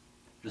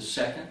 The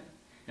second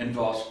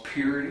involves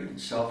purity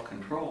and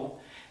self-control.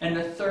 And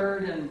the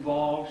third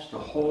involves the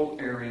whole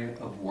area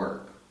of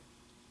work.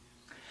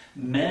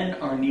 Men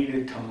are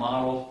needed to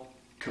model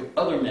to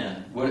other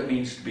men what it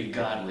means to be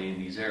godly in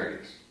these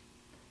areas.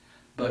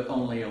 But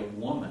only a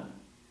woman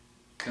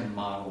can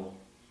model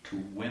to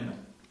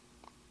women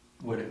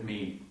what it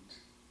means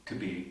to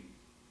be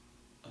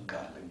a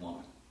godly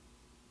woman.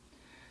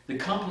 The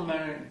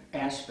complementary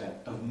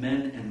aspect of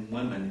men and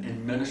women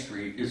in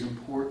ministry is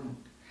important,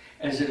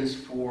 as it is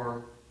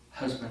for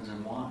husbands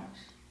and wives.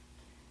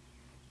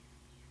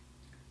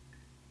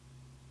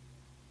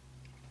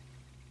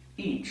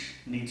 Each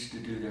needs to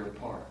do their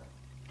part,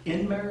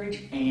 in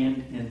marriage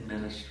and in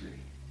ministry.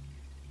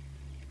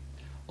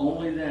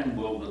 Only then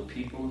will the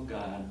people of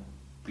God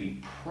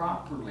be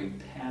properly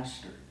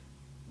pastored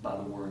by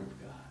the Word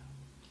of God.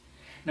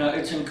 Now,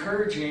 it's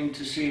encouraging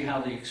to see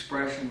how the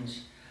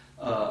expressions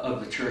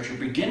of the church are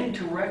beginning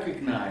to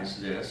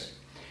recognize this,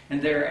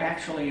 and they're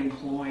actually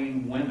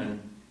employing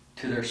women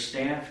to their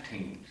staff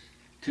teams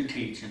to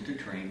teach and to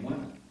train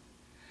women.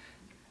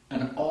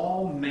 An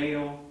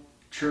all-male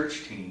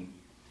church team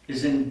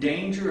is in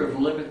danger of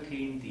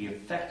limiting the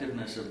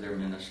effectiveness of their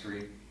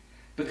ministry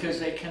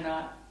because they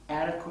cannot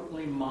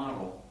adequately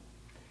model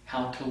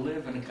how to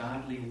live in a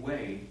godly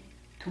way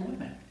to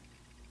women.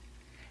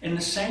 In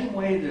the same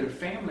way that a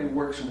family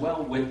works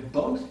well with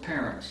both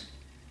parents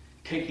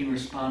taking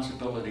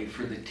responsibility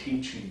for the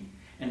teaching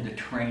and the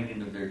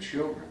training of their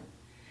children,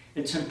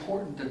 it's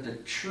important that the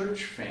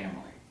church family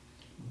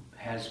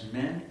has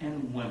men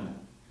and women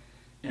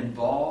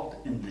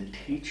involved in the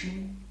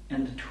teaching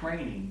and the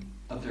training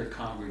of their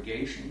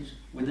congregations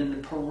within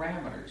the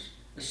parameters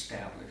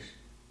established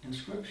in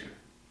Scripture.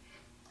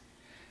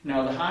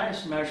 Now, the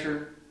highest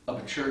measure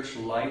of a church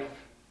life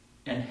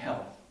and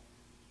health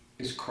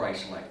is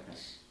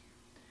Christ-likeness.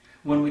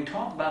 When we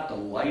talk about the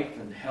life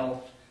and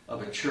health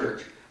of a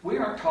church, we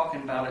aren't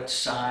talking about its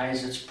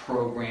size, its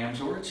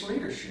programs, or its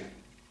leadership.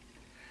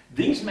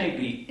 These may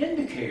be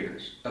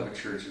indicators of a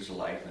church's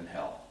life and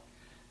health,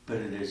 but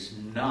it is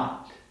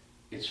not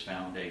its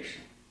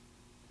foundation.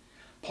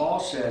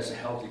 Paul says a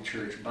healthy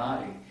church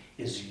body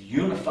is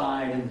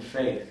unified in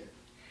faith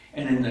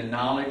and in the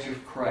knowledge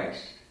of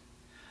Christ,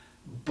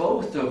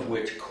 both of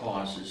which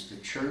causes the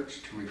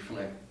church to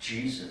reflect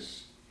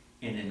Jesus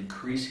in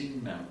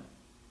increasing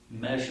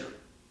measure,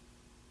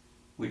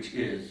 which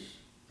is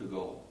the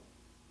goal.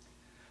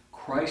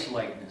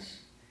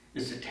 Christ-likeness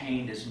is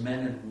attained as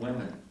men and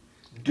women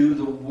do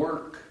the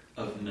work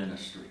of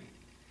ministry.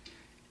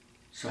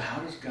 So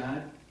how does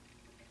God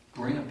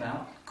bring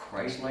about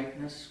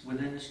Christ-likeness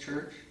within His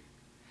church?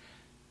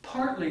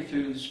 Partly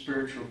through the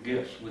spiritual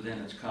gifts within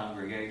its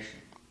congregation.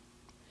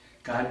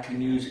 God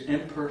can use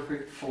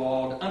imperfect,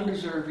 flawed,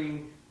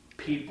 undeserving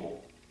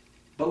people,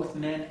 both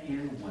men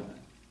and women,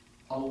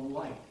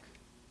 alike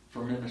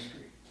for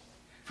ministry,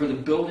 for the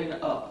building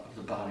up of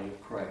the body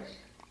of Christ.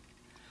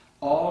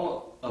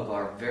 All of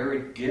our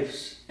very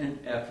gifts and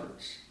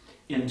efforts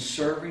in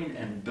serving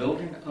and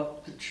building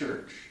up the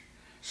church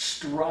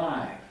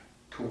strive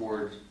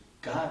towards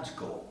God's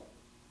goal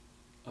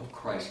of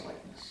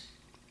Christ-likeness.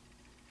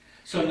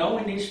 So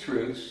knowing these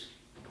truths,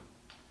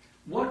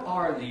 what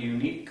are the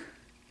unique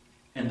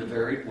and the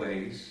varied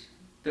ways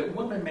that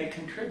women may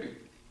contribute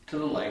to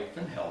the life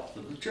and health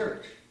of the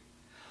church?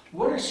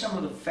 What are some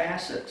of the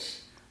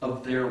facets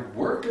of their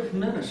work of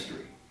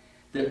ministry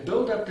that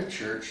build up the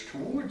church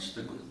towards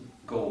the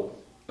goal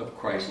of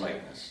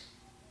Christ-likeness?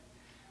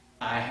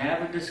 I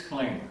have a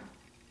disclaimer.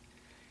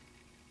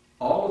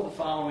 All of the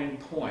following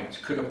points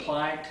could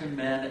apply to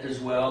men as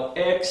well,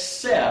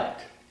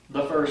 except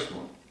the first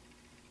one.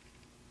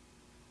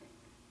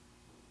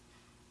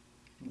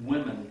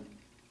 Women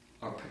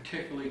are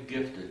particularly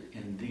gifted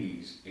in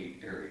these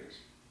 8 areas.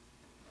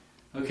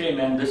 Okay,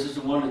 men, this is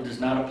the one that does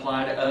not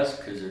apply to us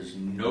because there's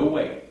no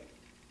way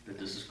that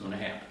this is going to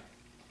happen.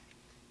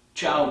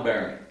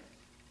 Childbearing.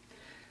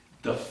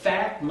 The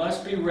fact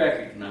must be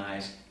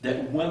recognized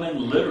that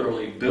women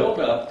literally build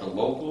up the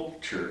local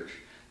church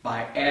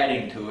by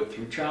adding to it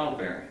through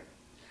childbearing.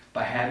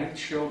 By having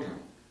children,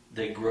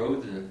 they grow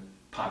the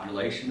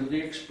population of the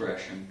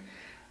expression,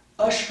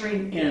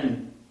 ushering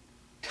in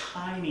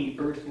tiny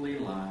earthly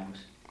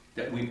lives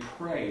that we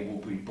pray will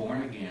be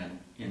born again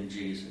in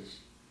Jesus.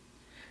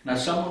 Now,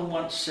 someone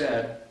once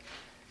said,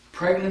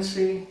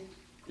 pregnancy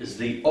is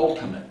the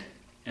ultimate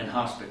in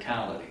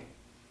hospitality,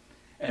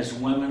 as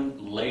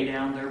women lay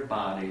down their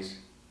bodies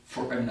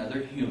for another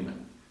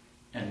human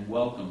and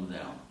welcome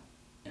them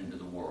into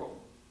the world.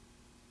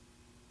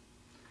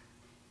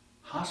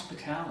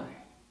 Hospitality.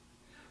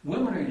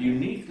 Women are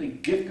uniquely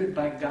gifted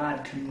by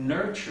God to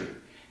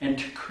nurture and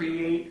to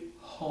create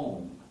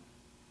home.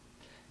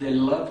 They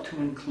love to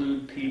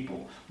include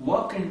people,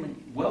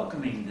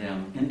 welcoming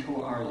them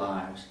into our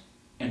lives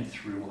and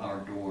through our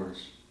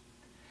doors.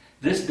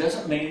 This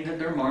doesn't mean that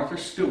they're Martha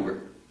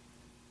Stewart.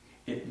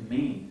 It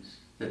means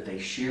that they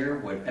share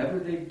whatever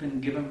they've been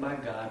given by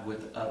God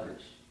with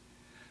others,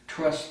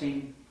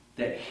 trusting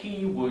that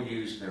He will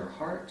use their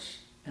hearts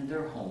and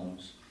their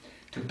homes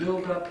to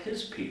build up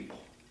His people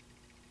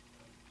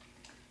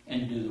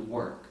and do the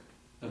work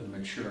of the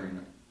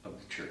maturing of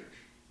the church.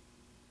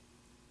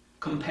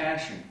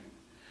 Compassion.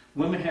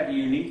 Women have a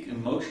unique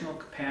emotional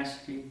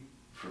capacity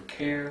for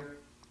care,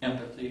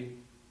 empathy,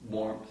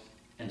 warmth,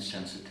 and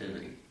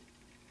sensitivity.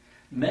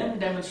 Men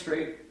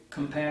demonstrate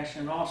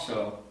compassion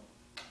also,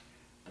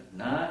 but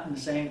not in the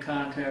same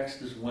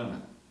context as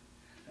women,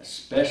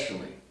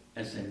 especially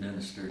as they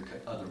minister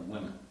to other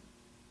women.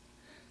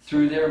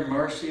 Through their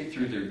mercy,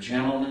 through their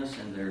gentleness,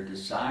 and their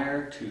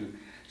desire to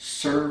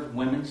serve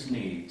women's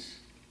needs,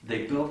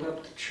 they build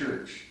up the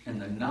church in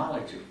the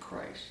knowledge of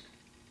Christ,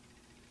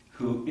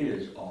 who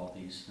is all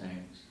these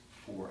things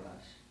for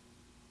us.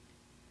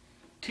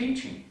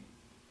 Teaching.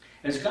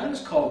 As God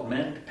has called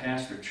men to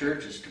pastor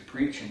churches to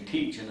preach and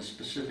teach in a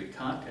specific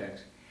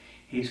context,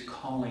 He's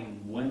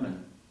calling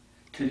women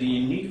to the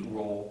unique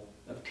role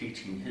of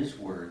teaching His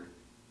Word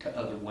to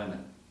other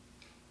women.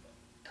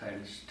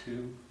 Titus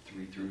 2,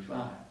 3 through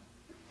 5.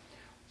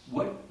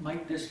 What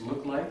might this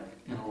look like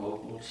in a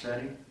local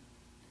setting?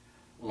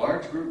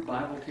 Large group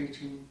Bible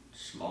teaching,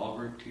 small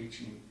group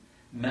teaching,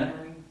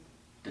 mentoring,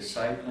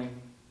 discipling,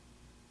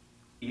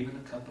 even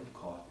a cup of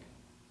coffee.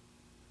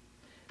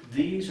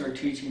 These are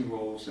teaching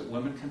roles that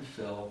women can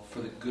fill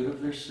for the good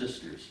of their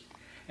sisters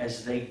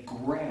as they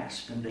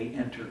grasp and they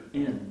enter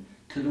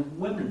into the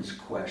women's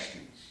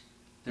questions,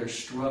 their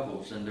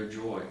struggles and their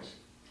joys.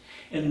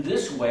 In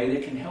this way,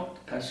 they can help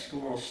the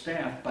pastoral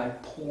staff by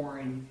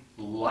pouring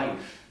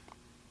life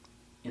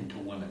into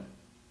women.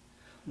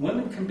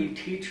 Women can be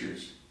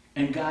teachers,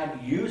 and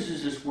God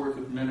uses this work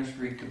of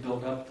ministry to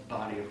build up the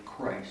body of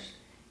Christ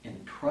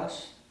in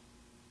trust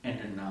and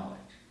in knowledge.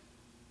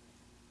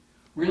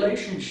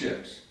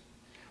 Relationships.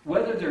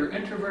 Whether they're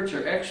introverts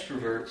or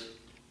extroverts,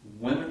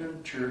 women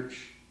in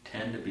church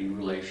tend to be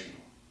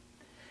relational.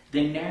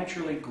 They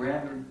naturally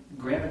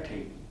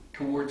gravitate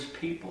towards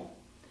people,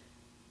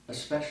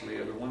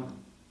 especially other women.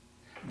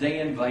 They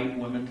invite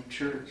women to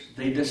church.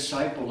 They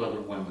disciple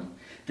other women.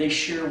 They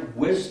share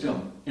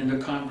wisdom in their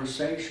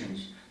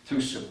conversations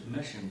through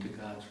submission to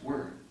God's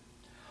Word.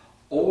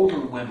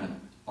 Older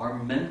women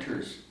are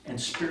mentors and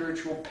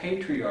spiritual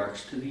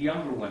patriarchs to the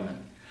younger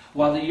women,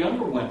 while the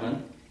younger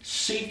women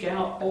seek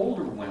out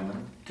older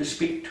women to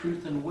speak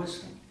truth and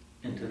wisdom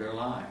into their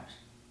lives.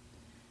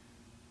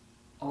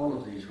 All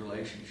of these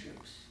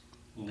relationships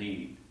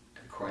lead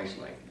to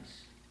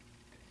Christ-likeness.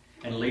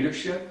 And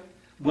leadership,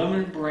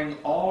 women bring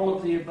all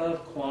of the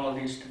above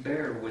qualities to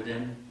bear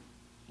within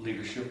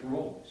leadership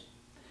roles.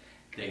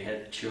 They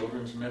head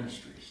children's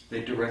ministries.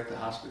 They direct the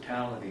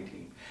hospitality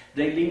team.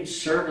 They lead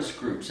service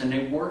groups, and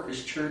they work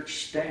as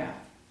church staff,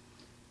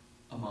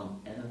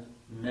 among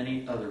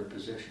many other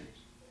positions.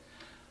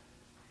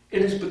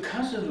 It is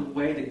because of the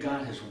way that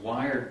God has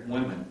wired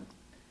women.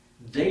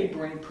 They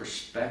bring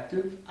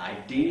perspective,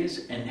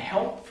 ideas, and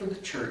help for the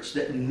church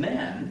that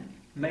men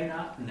may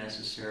not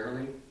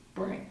necessarily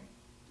bring.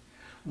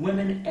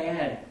 Women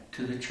add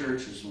to the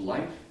church's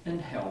life and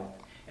health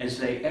as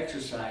they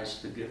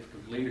exercise the gift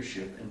of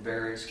leadership in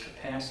various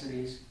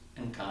capacities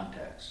and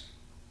contexts.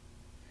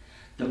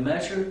 The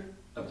measure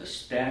of the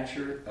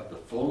stature of the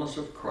fullness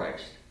of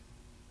Christ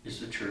is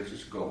the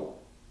church's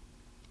goal.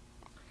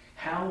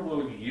 How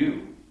will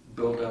you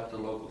build up the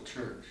local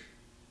church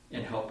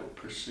and help it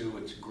pursue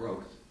its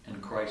growth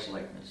in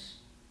Christ-likeness?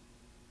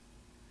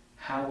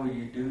 How will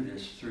you do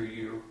this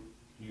through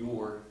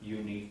your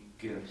unique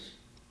gifts?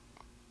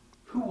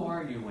 Who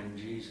are you in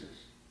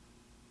Jesus?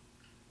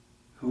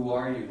 Who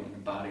are you in the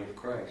body of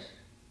Christ?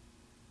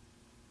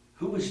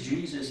 Who is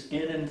Jesus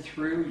in and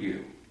through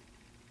you?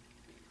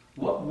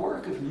 What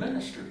work of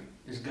ministry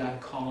is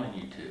God calling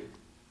you to?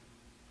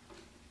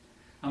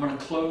 I'm going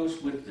to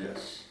close with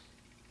this.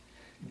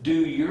 Do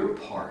your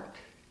part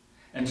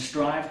and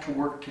strive to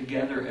work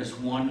together as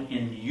one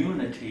in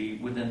unity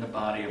within the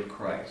body of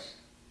Christ.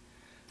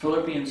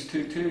 Philippians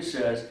 2:2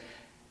 says,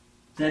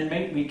 "Then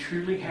make me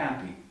truly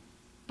happy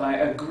by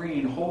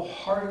agreeing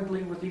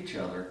wholeheartedly with each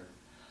other,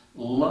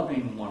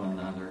 loving one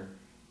another,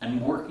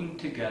 and working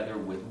together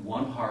with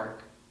one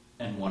heart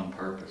and one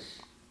purpose."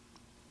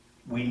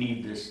 We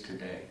need this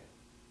today.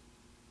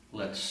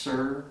 Let's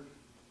serve,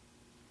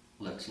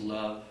 let's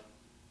love,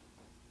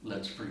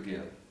 let's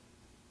forgive.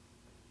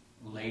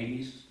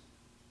 Ladies,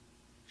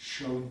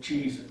 show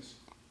Jesus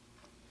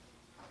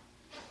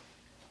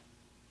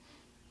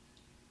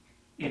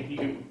in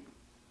you.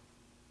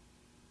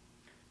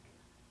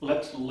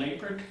 Let's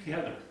labor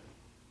together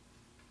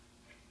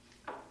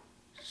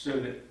so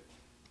that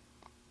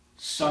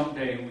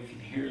someday we can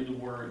hear the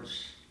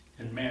words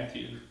in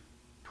Matthew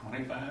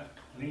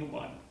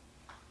 25:21.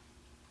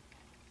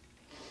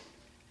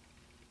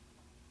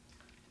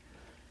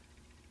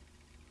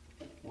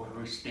 Where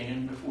we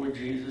stand before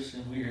Jesus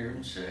and we hear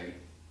him say,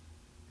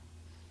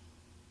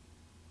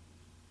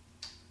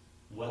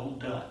 "Well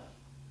done,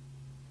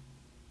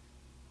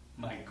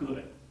 my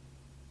good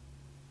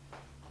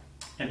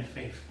and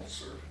faithful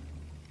servant."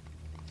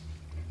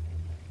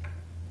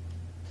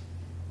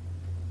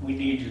 We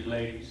need you,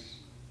 ladies.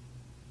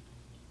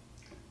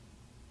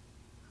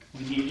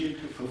 We need you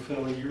to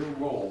fulfill your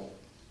role